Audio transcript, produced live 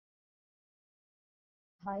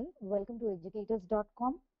Hi, welcome to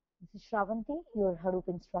educators.com. This is Shravanti, your Hadoop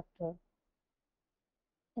instructor.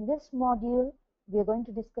 In this module, we are going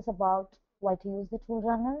to discuss about why to use the tool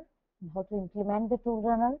runner and how to implement the tool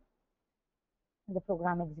runner and the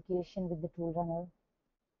program execution with the tool runner.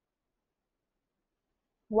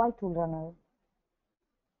 Why tool runner?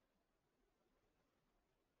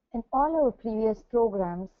 In all our previous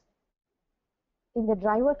programs, in the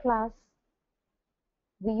driver class,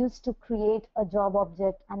 we used to create a job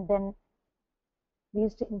object and then we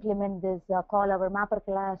used to implement this call our mapper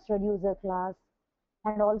class, reducer class,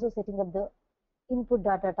 and also setting up the input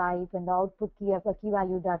data type and the output key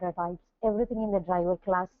value data types, everything in the driver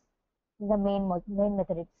class in the main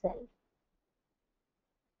method itself.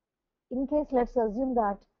 In case, let's assume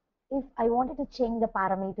that if I wanted to change the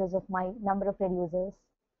parameters of my number of reducers,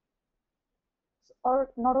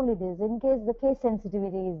 or not only this, in case the case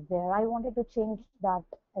sensitivity is there, I wanted to change that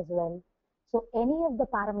as well. So any of the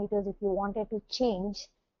parameters, if you wanted to change,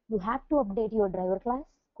 you have to update your driver class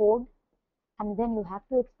code, and then you have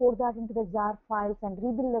to export that into the jar files and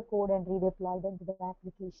rebuild the code and redeploy them to the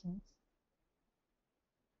applications.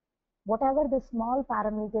 Whatever the small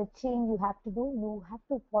parameter change you have to do, you have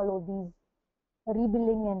to follow these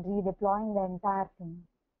rebuilding and redeploying the entire thing.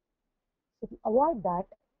 So to avoid that,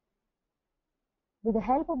 with the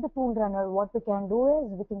help of the tool runner, what we can do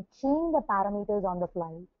is we can change the parameters on the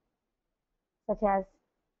fly, such as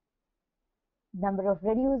number of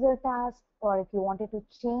reducer tasks, or if you wanted to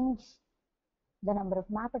change the number of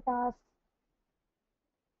mapper tasks,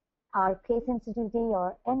 or case sensitivity,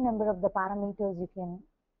 or n number of the parameters, you can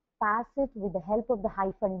pass it with the help of the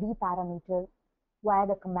 -d parameter via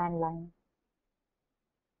the command line.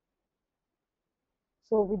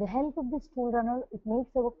 So with the help of this tool runner, it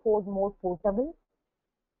makes our code more portable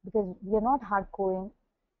because we are not hard coding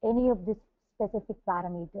any of these specific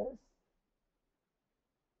parameters.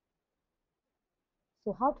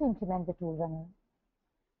 So how to implement the tool runner?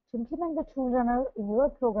 To implement the tool runner in your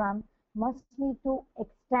program, must need to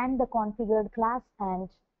extend the configured class and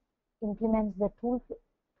implements the tool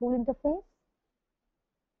interface.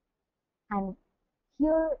 And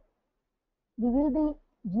here we will be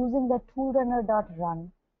using the tool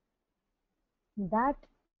runner.run. That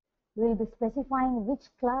will be specifying which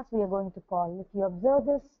class we are going to call. If you observe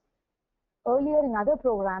this earlier in other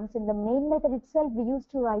programs, in the main method itself, we used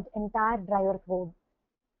to write entire driver code.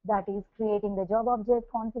 That is creating the job object,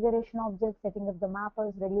 configuration object, setting up the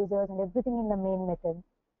mappers, reducers, and everything in the main method.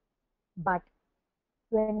 But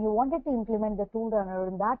when you wanted to implement the tool runner,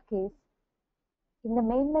 in that case, in the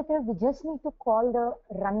main method, we just need to call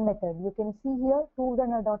the run method. You can see here tool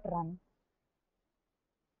runner.run.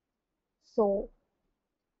 So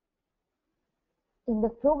in the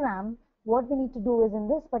program, what we need to do is in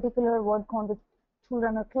this particular word count tool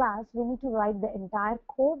runner class, we need to write the entire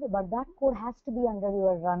code, but that code has to be under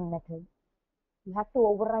your run method. You have to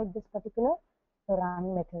override this particular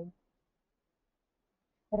run method.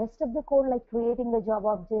 The rest of the code, like creating the job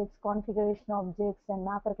objects, configuration objects, and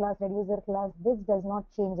mapper class, reducer class, this does not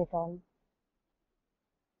change at all.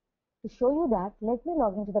 To show you that, let me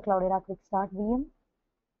log into the Cloudera Quick Start VM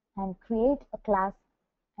and create a class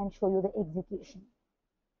and show you the execution.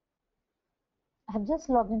 I have just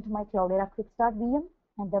logged into my Cloudera Quick Start VM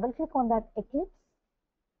and double click on that Eclipse.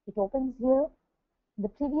 It opens here. The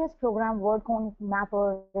previous program, word count,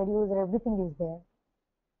 mapper, reducer, everything is there.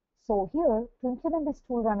 So here, to implement this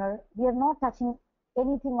tool runner, we are not touching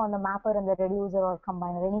anything on the mapper and the reducer or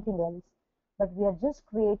combiner, anything else, but we are just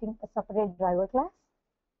creating a separate driver class.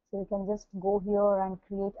 So you can just go here and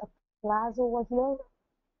create a class over here,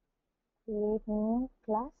 create new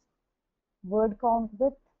class, word count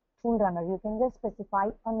with tool runner. You can just specify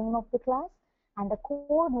a name of the class and the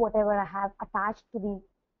code, whatever I have attached to the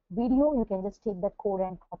video, you can just take that code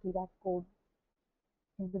and copy that code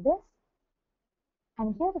into this.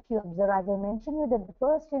 And here, if you observe, as I mentioned you, that the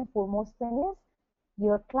first and foremost thing is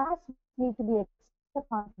your class need to be a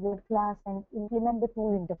configured class and implement the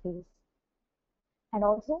tool interface. And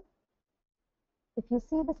also, if you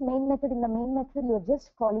see this main method, in the main method, you're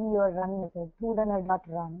just calling your run method,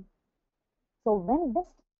 toolrunner.run. So when this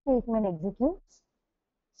statement executes,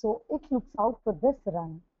 so it looks out for this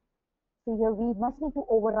run. So here we must need to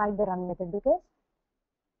override the run method because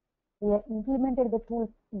we have implemented the tool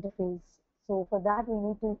interface. So for that, we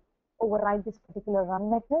need to override this particular run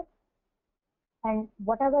method. And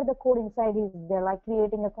whatever the code inside is there, like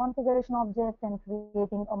creating a configuration object and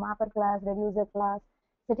creating a mapper class, reducer class,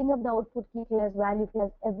 setting up the output key class, value class,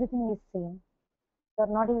 everything is same. You're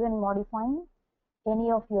not even modifying any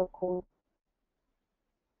of your code.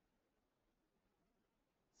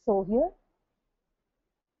 So here,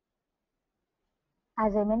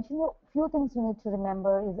 As I mentioned, a few things you need to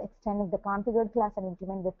remember is extending the configured class and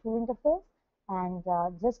implement the tool interface, and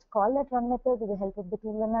just call that run method with the help of the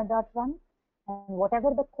toolrunner.run. And whatever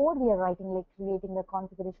the code we are writing, like creating the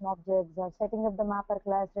configuration objects or setting up the mapper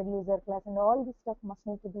class, reducer class, and all this stuff must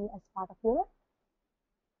need to be as part of your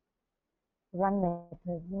run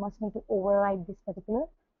method. You must need to override this particular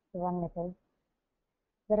run method.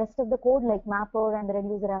 The rest of the code, like mapper and the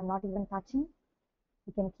reducer, I'm not even touching.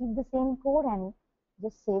 You can keep the same code and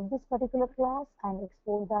just save this particular class and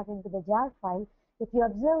export that into the jar file. If you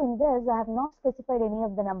observe in this, I have not specified any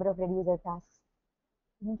of the number of reducer tasks.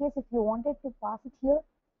 In case if you wanted to pass it here,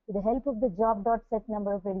 with the help of the job.set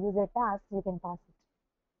number of reducer tasks, you can pass it.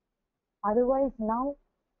 Otherwise, now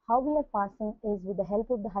how we are passing is with the help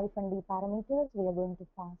of the -d parameters, we are going to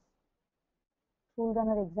pass.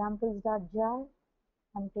 Toolrunner examples.jar.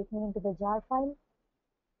 I'm taking into the jar file.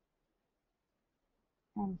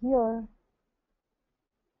 And here,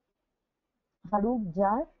 Hadoop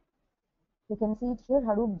jar. You can see it here,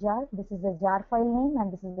 Hadoop jar. This is the jar file name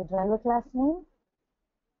and this is the driver class name.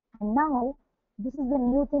 And now, this is the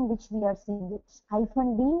new thing which we are seeing. It's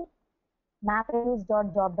 -d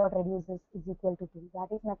map_reduce.job.reduces is equal to 2. That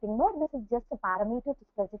is nothing but this is just a parameter to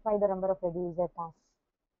specify the number of reducer tasks.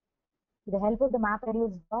 With the help of the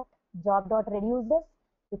map_reduce.job.reduces,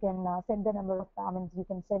 you can set the number of you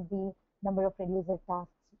can set the number of reducer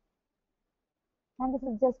tasks. And this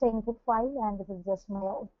is just an input file, and this is just my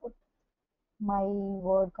output, my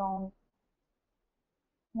word count,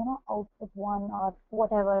 output 1 or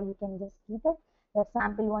whatever, you can just keep it. The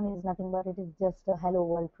sample one is nothing but it is just a hello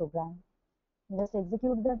world program. Just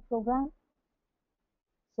execute that program.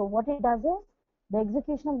 So what it does is, the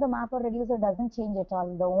execution of the mapper reducer doesn't change at all.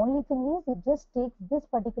 The only thing is, it just takes this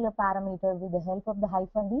particular parameter with the help of the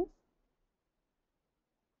 -d,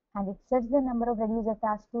 and it sets the number of reducer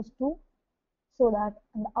tasks to 2, so that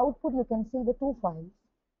in the output you can see the two files.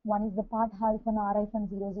 One is the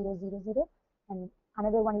part-r-00000, and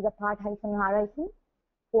another one is the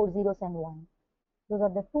part-r-4 zeros and 1. Those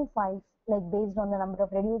are the two files, like based on the number of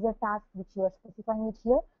reducer tasks which you are specifying it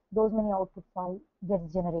here, those many output files gets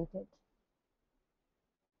generated.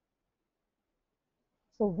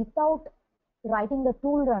 So without writing the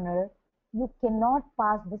tool runner, you cannot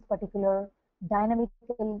pass this particular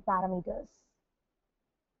dynamical parameters.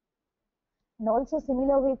 And also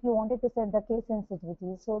similar way, if you wanted to set the case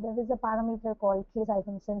sensitivity, so there is a parameter called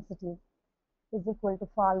case-sensitive is equal to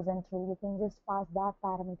false and true. You can just pass that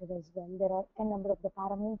parameter as well. There are a number of the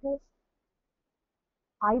parameters.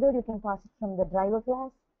 Either you can pass it from the driver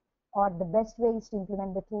class, or the best way is to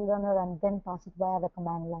implement the tool runner and then pass it via the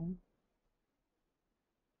command line.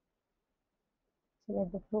 So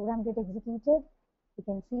let the program get executed. You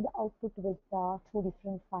can see the output with two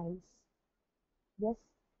different files. Yes,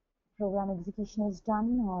 program execution is done.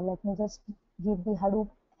 Let me just give the Hadoop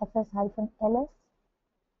fs-ls.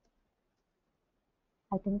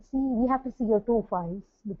 I can see we have to see your two files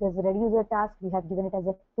because the reducer task we have given it as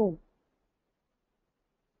a 2.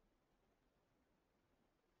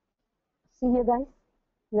 See here, guys,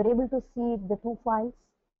 you are able to see the two files.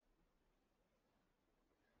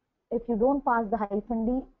 If you don't pass the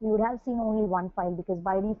 -d, you would have seen only one file because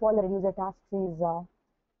by default the reducer task is the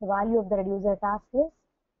value of the reducer task is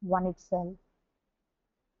 1 itself.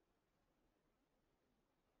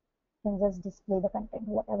 You can just display the content,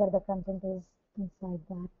 whatever the content is inside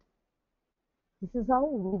that. This is how,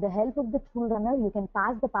 with the help of the tool runner, you can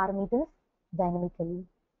pass the parameters dynamically.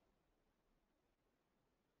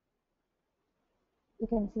 You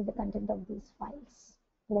can see the content of these files.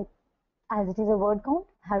 Like, as it is a word count,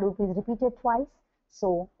 Hadoop is repeated twice,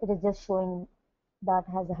 so it is just showing that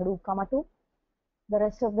has a Hadoop comma 2. The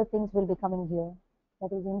rest of the things will be coming here.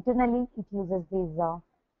 That is, internally it uses this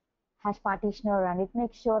hash partitioner, and it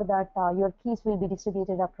makes sure that your keys will be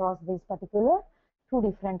distributed across these particular two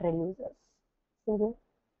different reducers. See here,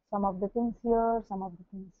 some of the things here, some of the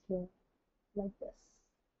things here, like this.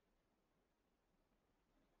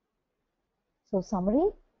 So summary,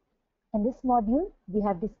 in this module, we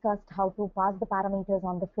have discussed how to pass the parameters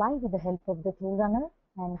on the fly with the help of the tool runner,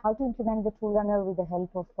 and how to implement the tool runner with the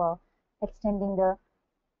help of extending the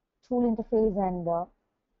tool interface and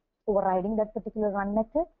overriding that particular run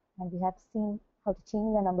method. And we have seen how to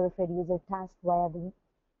change the number of reducer tasks via the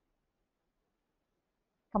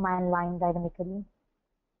command line dynamically.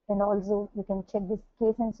 And also you can check this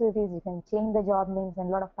case sensitivities, you can change the job names, and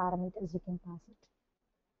a lot of parameters you can pass it.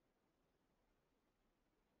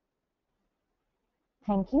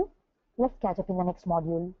 Thank you. Let's catch up in the next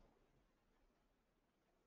module.